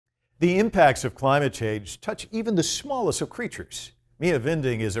The impacts of climate change touch even the smallest of creatures. Mie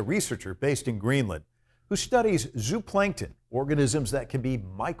Winding is a researcher based in Greenland who studies zooplankton, organisms that can be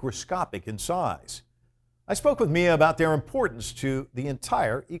microscopic in size. I spoke with Mie about their importance to the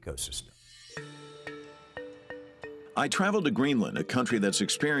entire ecosystem. I traveled to Greenland, a country that's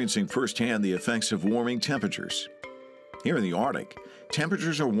experiencing firsthand the effects of warming temperatures. Here in the Arctic,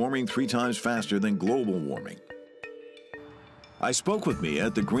 temperatures are warming 3 times faster than global warming. I spoke with Mie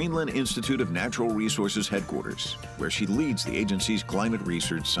at the Greenland Institute of Natural Resources headquarters, where she leads the agency's Climate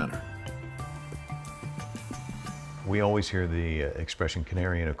Research Center. We always hear the expression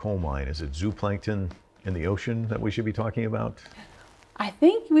canary in a coal mine. Is it zooplankton in the ocean that we should be talking about? I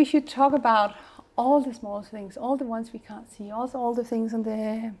think we should talk about all the small things, all the ones we can't see, also all the things on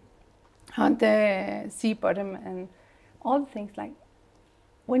the sea bottom, and all the things like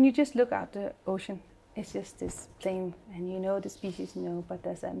when you just look out the ocean, it's just this plain, and you know the species, but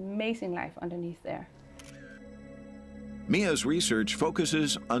there's amazing life underneath there. Mie's research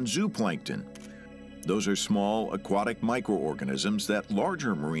focuses on zooplankton. Those are small aquatic microorganisms that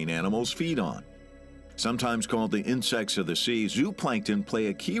larger marine animals feed on. Sometimes called the insects of the sea, zooplankton play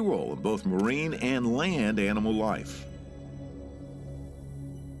a key role in both marine and land animal life.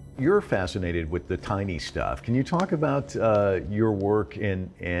 You're fascinated with the tiny stuff. Can you talk about your work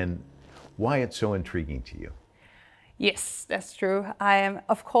and why it's so intriguing to you? Yes, that's true.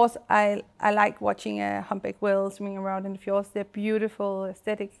 Of course, I like watching humpback whales swimming around in the fjords. They're beautiful,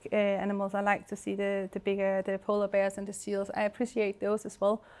 aesthetic animals. I like to see the polar bears and the seals. I appreciate those as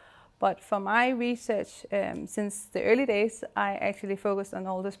well. But for my research, since the early days, I actually focused on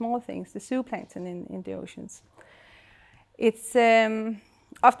all the small things, the zooplankton in the oceans. It's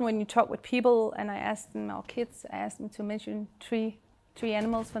often when you talk with people, and I ask them, our kids, I ask them to mention three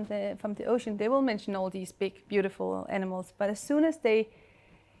animals from the ocean, they will mention all these big, beautiful animals. But as soon as they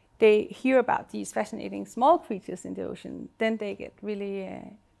hear about these fascinating small creatures in the ocean, then they get really,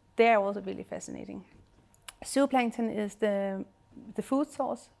 they're also really fascinating. Zooplankton is the food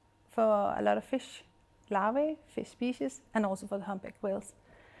source for a lot of fish larvae, fish species, and also for the humpback whales.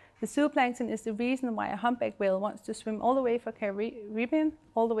 The zooplankton is the reason why a humpback whale wants to swim all the way from Caribbean,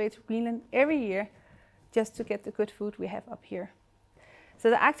 all the way to Greenland every year, just to get the good food we have up here. So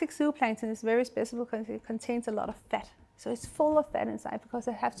the Arctic zooplankton is very special because it contains a lot of fat. So it's full of fat inside because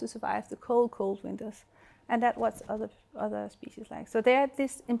they have to survive the cold winters. And that's what other species like. So they are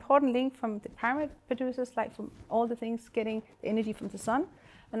this important link from the primate producers, like from all the things getting the energy from the sun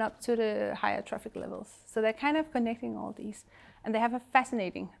and up to the higher trophic levels. So they're kind of connecting all these. And they have a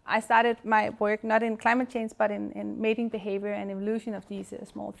fascinating, I started my work not in climate change, but in mating behavior and evolution of these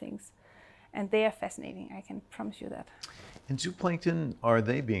small things. And they are fascinating, I can promise you that. And zooplankton, are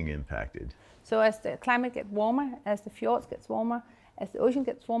they being impacted? So as the climate gets warmer, as the fjords gets warmer, as the ocean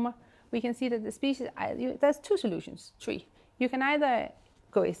gets warmer, we can see that the species, there's 2 solutions, 3. You can either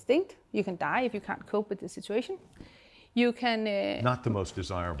go extinct, you can die if you can't cope with the situation. You can... not the most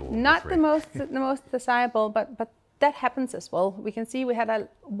desirable. Not the most desirable, but that happens as well. We can see we had a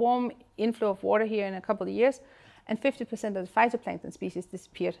warm inflow of water here in a couple of years, and 50% of the phytoplankton species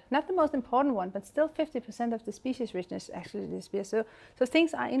disappeared. Not the most important one, but still 50% of the species richness actually disappears. So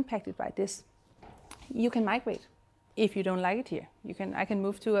things are impacted by this. You can migrate if you don't like it here. I can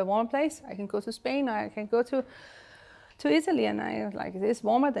move to a warm place. I can go to Spain, or I can go to Italy, and I like it's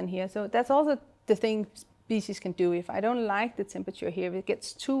warmer than here. So that's also the thing species can do. If I don't like the temperature here, if it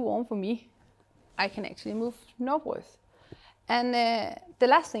gets too warm for me, I can actually move northwards. And the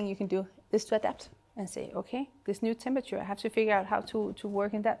last thing you can do is to adapt and say, okay, this new temperature, I have to figure out how to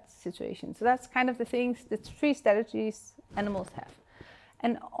work in that situation. So that's kind of the things, the 3 strategies animals have.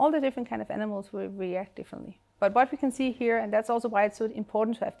 And all the different kind of animals will react differently. But what we can see here, and that's also why it's so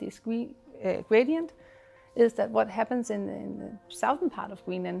important to have this gradient, is that what happens in the southern part of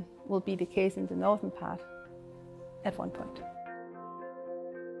Greenland will be the case in the northern part at one point.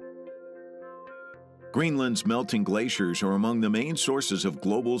 Greenland's melting glaciers are among the main sources of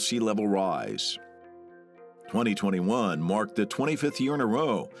global sea level rise. 2021 marked the 25th year in a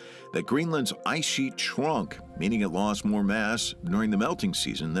row that Greenland's ice sheet shrunk, meaning it lost more mass during the melting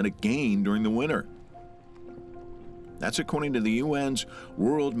season than it gained during the winter. That's according to the UN's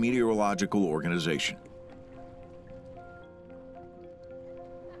World Meteorological Organization.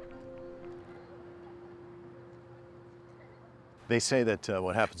 They say that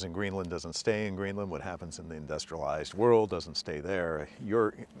what happens in Greenland doesn't stay in Greenland. What happens in the industrialized world doesn't stay there.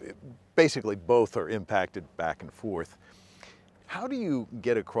 Basically, both are impacted back and forth. How do you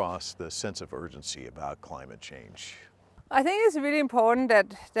get across the sense of urgency about climate change? I think it's really important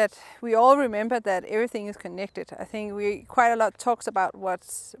that we all remember that everything is connected. I think we quite a lot talks about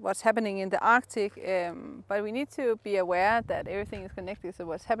what's happening in the Arctic, but we need to be aware that everything is connected. So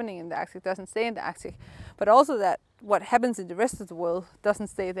what's happening in the Arctic doesn't stay in the Arctic, but also that what happens in the rest of the world doesn't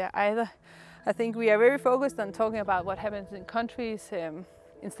stay there either. I think we are very focused on talking about what happens in countries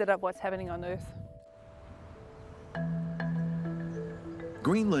instead of what's happening on Earth.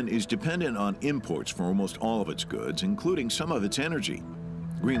 Greenland is dependent on imports for almost all of its goods, including some of its energy.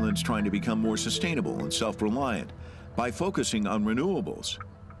 Greenland's trying to become more sustainable and self-reliant by focusing on renewables.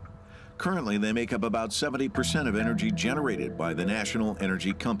 Currently, they make up about 70% of energy generated by the national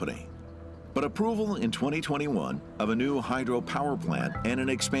energy company. But approval in 2021 of a new hydropower plant and an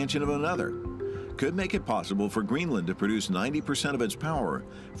expansion of another could make it possible for Greenland to produce 90% of its power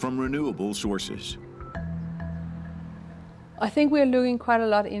from renewable sources. I think we're looking quite a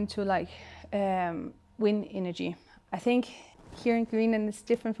lot into wind energy. I think here in Greenland it's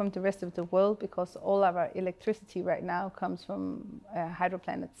different from the rest of the world because all of our electricity right now comes from hydro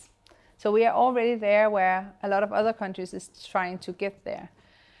planets. So we are already there where a lot of other countries is trying to get there.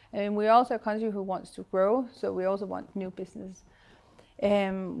 And we're also a country who wants to grow, so we also want new business.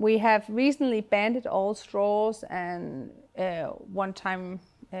 We have recently banned all straws and one-time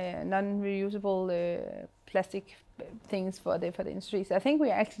non-reusable plastic things for the industry. So I think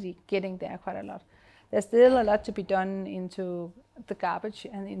we're actually getting there quite a lot. There's still a lot to be done into the garbage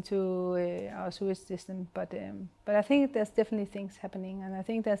and into our sewage system, but I think there's definitely things happening, and I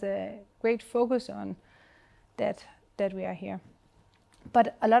think there's a great focus on that we are here.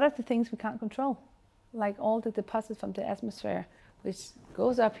 But a lot of the things we can't control, like all the deposits from the atmosphere, which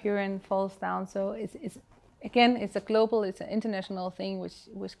goes up here and falls down. So it's again, it's a global, it's an international thing,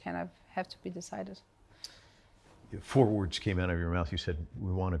 which kind of have to be decided. 4 words came out of your mouth. You said,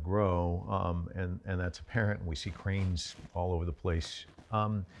 we want to grow, and that's apparent. We see cranes all over the place.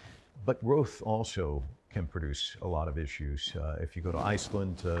 But growth also can produce a lot of issues. If you go to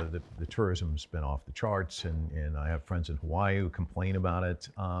Iceland, the tourism's been off the charts, and I have friends in Hawaii who complain about it.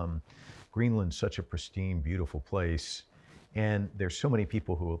 Greenland's such a pristine, beautiful place. And there's so many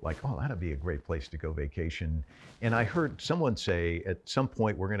people who are like, oh, that'd be a great place to go vacation. And I heard someone say at some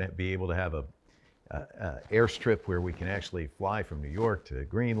point we're going to be able to have a airstrip where we can actually fly from New York to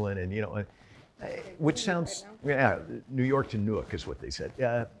Greenland, and which sounds, yeah, New York to Nuuk is what they said.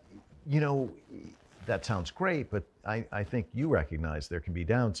 That sounds great, but I think you recognize there can be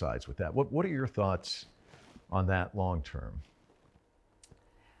downsides with that. What are your thoughts on that long term?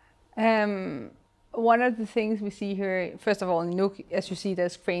 One of the things we see here, first of all, in Nuuk, as you see,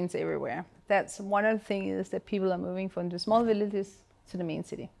 there's cranes everywhere. That's one of the things is that people are moving from the small villages to the main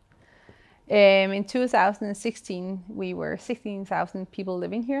city. In 2016, we were 16,000 people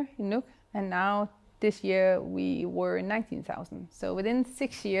living here in Nuuk, and now this year we were 19,000. So within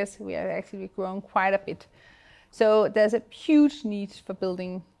 6 years, we have actually grown quite a bit. So there's a huge need for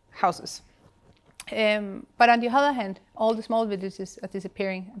building houses. But on the other hand, all the small villages are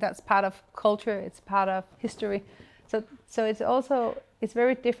disappearing. That's part of culture, it's part of history. So it's also, it's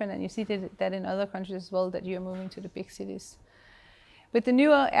very different, and you see that in other countries as well, that you're moving to the big cities. With the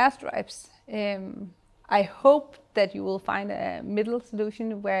newer airstrips, I hope that you will find a middle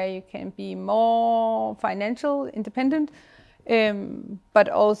solution where you can be more financial independent, but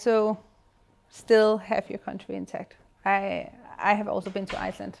also still have your country intact. I have also been to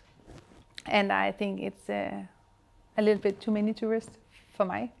Iceland, and I think it's a little bit too many tourists for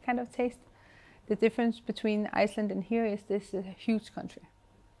my kind of taste. The difference between Iceland and here is this is a huge country.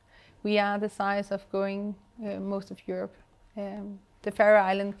 We are the size of going most of Europe. The Faroe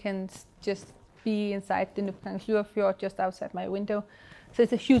Island can just be inside the Fjord, just outside my window. So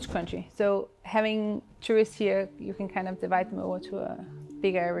it's a huge country. So having tourists here, you can kind of divide them over to a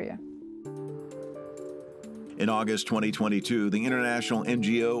bigger area. In August 2022, the international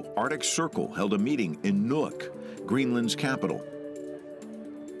NGO Arctic Circle held a meeting in Nuuk, Greenland's capital.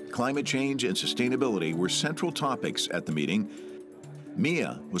 Climate change and sustainability were central topics at the meeting.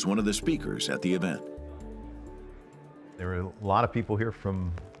 Mie was one of the speakers at the event. There were a lot of people here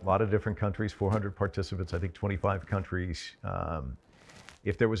from a lot of different countries, 400 participants, I think 25 countries.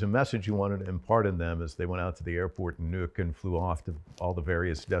 If there was a message you wanted to impart in them as they went out to the airport in Nuuk and flew off to all the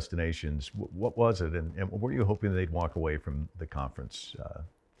various destinations, what was it, and what were you hoping they'd walk away from the conference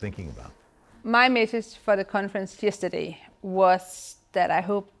thinking about? My message for the conference yesterday was that I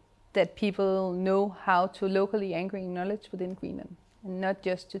hope that people know how to locally anchoring knowledge within Greenland, and not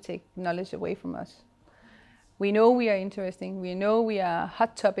just to take knowledge away from us. We know we are interesting, we know we are a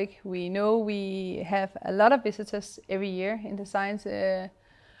hot topic, we know we have a lot of visitors every year in the science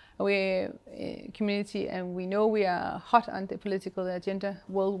community, and we know we are hot on the political agenda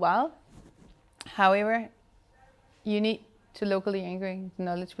worldwide. However, you need to locally anchor the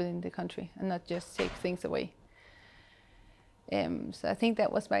knowledge within the country and not just take things away. So I think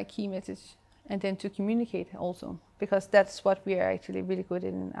that was my key message. And then to communicate also, because that's what we are actually really good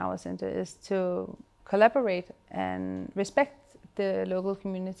in our center, is to collaborate and respect the local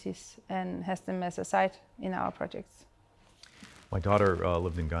communities and has them as a site in our projects. My daughter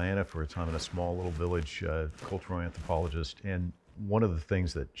lived in Guyana for a time in a small little village, cultural anthropologist, and one of the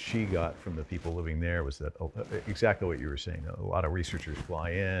things that she got from the people living there was that exactly what you were saying. A lot of researchers fly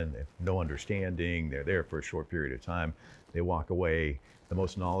in, they have no understanding, they're there for a short period of time, they walk away the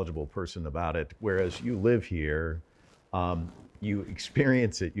most knowledgeable person about it, whereas you live here, you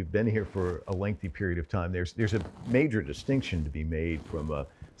experience it, you've been here for a lengthy period of time. There's a major distinction to be made from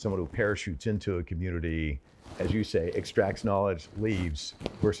someone who parachutes into a community, as you say, extracts knowledge, leaves,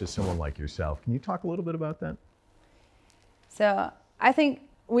 versus someone like yourself. Can you talk a little bit about that? So I think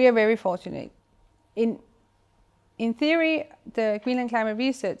we are very fortunate. In theory, the Greenland Climate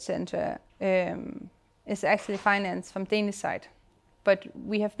Research Center is actually financed from Danish side. But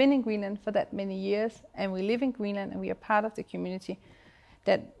we have been in Greenland for that many years, and we live in Greenland, and we are part of the community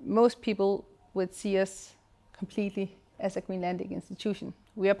that most people would see us completely as a Greenlandic institution.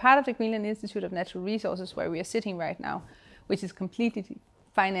 We are part of the Greenland Institute of Natural Resources, where we are sitting right now, which is completely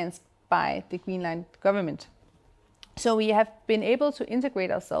financed by the Greenland government. So we have been able to integrate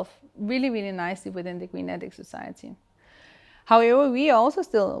ourselves really, really nicely within the Greenlandic society. However, we are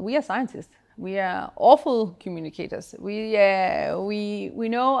scientists. We are awful communicators. We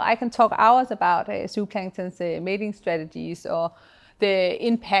know I can talk hours about zooplankton's mating strategies or the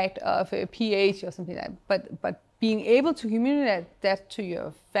impact of pH or something like that. But being able to communicate that to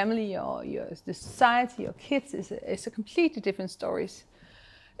your family or the society or kids is a completely different stories.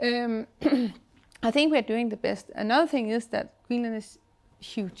 I think we're doing the best. Another thing is that Greenland is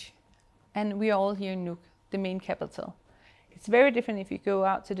huge, and we are all here in Nuuk, the main capital. It's very different if you go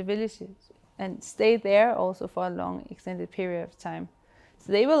out to the villages and stay there also for a long extended period of time.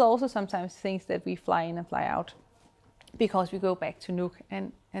 So they will also sometimes think that we fly in and fly out because we go back to Nuuk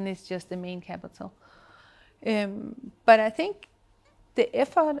and it's just the main capital. But I think the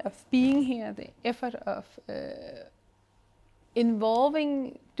effort of being here, the effort of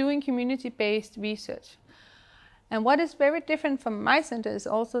involving, doing community-based research. And what is very different from my center is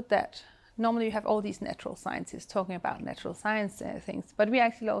also that normally you have all these natural scientists talking about natural science things, but we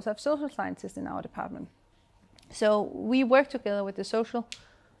actually also have social scientists in our department. So we work together with the social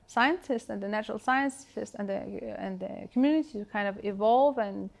scientists and the natural scientists and the community to kind of evolve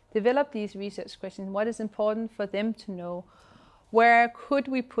and develop these research questions. What is important for them to know? Where could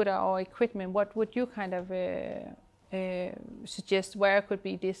we put our equipment? What would you kind of suggest? Where could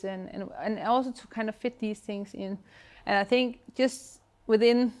be this? And also to kind of fit these things in. And I think just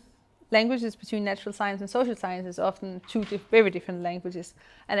within languages between natural science and social science is often two very different languages.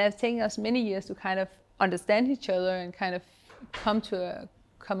 And it's taken us many years to kind of understand each other and kind of come to a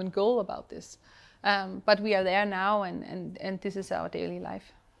common goal about this. But we are there now, and this is our daily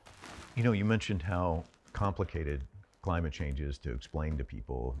life. You know, you mentioned how complicated climate change is to explain to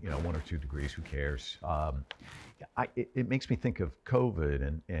people, 1 or 2 degrees, who cares? It makes me think of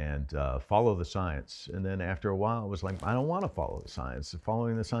COVID and follow the science. And then after a while, it was like, I don't want to follow the science.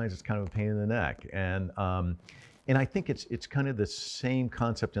 Following the science is kind of a pain in the neck. And I think it's kind of the same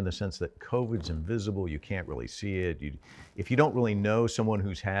concept in the sense that COVID's invisible. You can't really see it. If you don't really know someone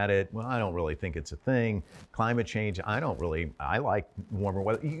who's had it, well, I don't really think it's a thing. Climate change, I like warmer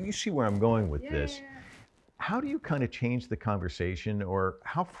weather. You see where I'm going with this. Yeah. How do you kind of change the conversation, or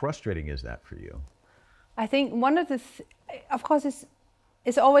how frustrating is that for you? I think one of of course,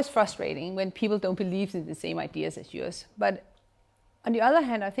 it's always frustrating when people don't believe in the same ideas as yours. But on the other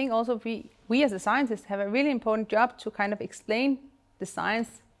hand, I think also we as a scientist have a really important job to kind of explain the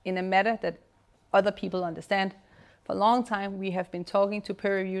science in a manner that other people understand. For a long time, we have been talking to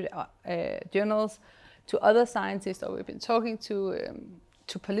peer-reviewed journals, to other scientists, or we've been talking to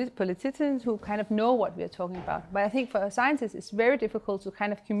politicians who kind of know what we're talking about. But I think for scientists, it's very difficult to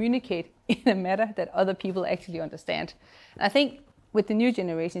kind of communicate in a manner that other people actually understand. And I think with the new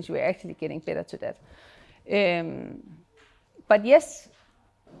generations, we're actually getting better to that. But yes,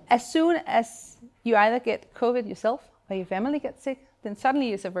 as soon as you either get COVID yourself or your family gets sick, then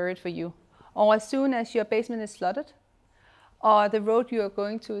suddenly it's a word for you. Or as soon as your basement is flooded, or the road you are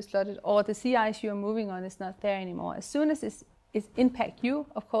going to is flooded, or the sea ice you are moving on is not there anymore. As soon as it impacts you,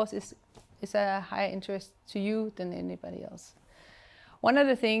 of course, it's a higher interest to you than anybody else. One of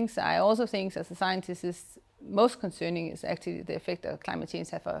the things I also think as a scientist is most concerning is actually the effect that climate change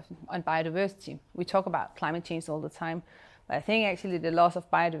have on biodiversity. We talk about climate change all the time, but I think actually the loss of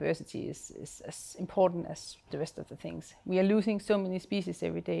biodiversity is as important as the rest of the things. We are losing so many species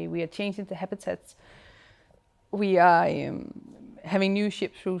every day. We are changing the habitats. We are having new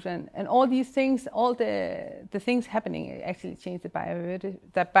ship routes and all these things, all the things happening actually change the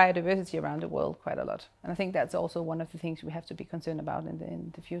biodiversity around the world quite a lot. And I think that's also one of the things we have to be concerned about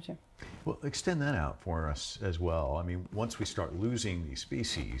in the future. Well, extend that out for us as well. I mean, once we start losing these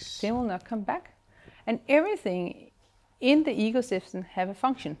species, they will not come back. And everything in the ecosystem have a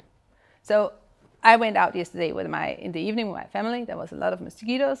function. So I went out yesterday in the evening with my family. There was a lot of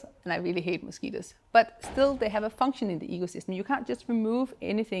mosquitoes, and I really hate mosquitoes. But still, they have a function in the ecosystem. You can't just remove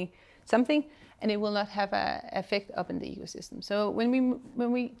something, and it will not have an effect up in the ecosystem. So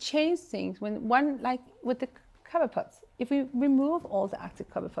when we change things, like with the copepods, if we remove all the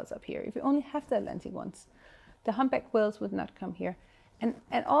Arctic copepods up here, if we only have the Atlantic ones, the humpback whales would not come here,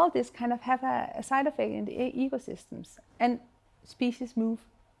 and all this kind of have a side effect in the ecosystems, and species move.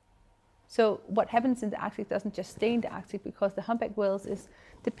 So what happens in the Arctic doesn't just stay in the Arctic, because the humpback whales is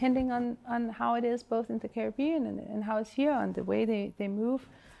depending on how it is both in the Caribbean and how it's here, on the way they move,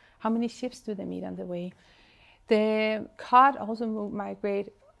 how many ships do they meet on the way. The cod also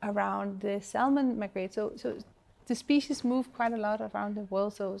migrate around, the salmon migrate, so the species move quite a lot around the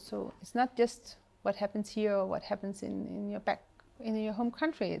world, so it's not just what happens here or what happens in your home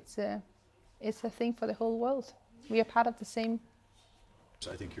country, it's a thing for the whole world. We are part of the same.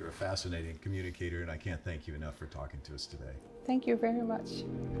 I think you're a fascinating communicator, and I can't thank you enough for talking to us today. Thank you very much.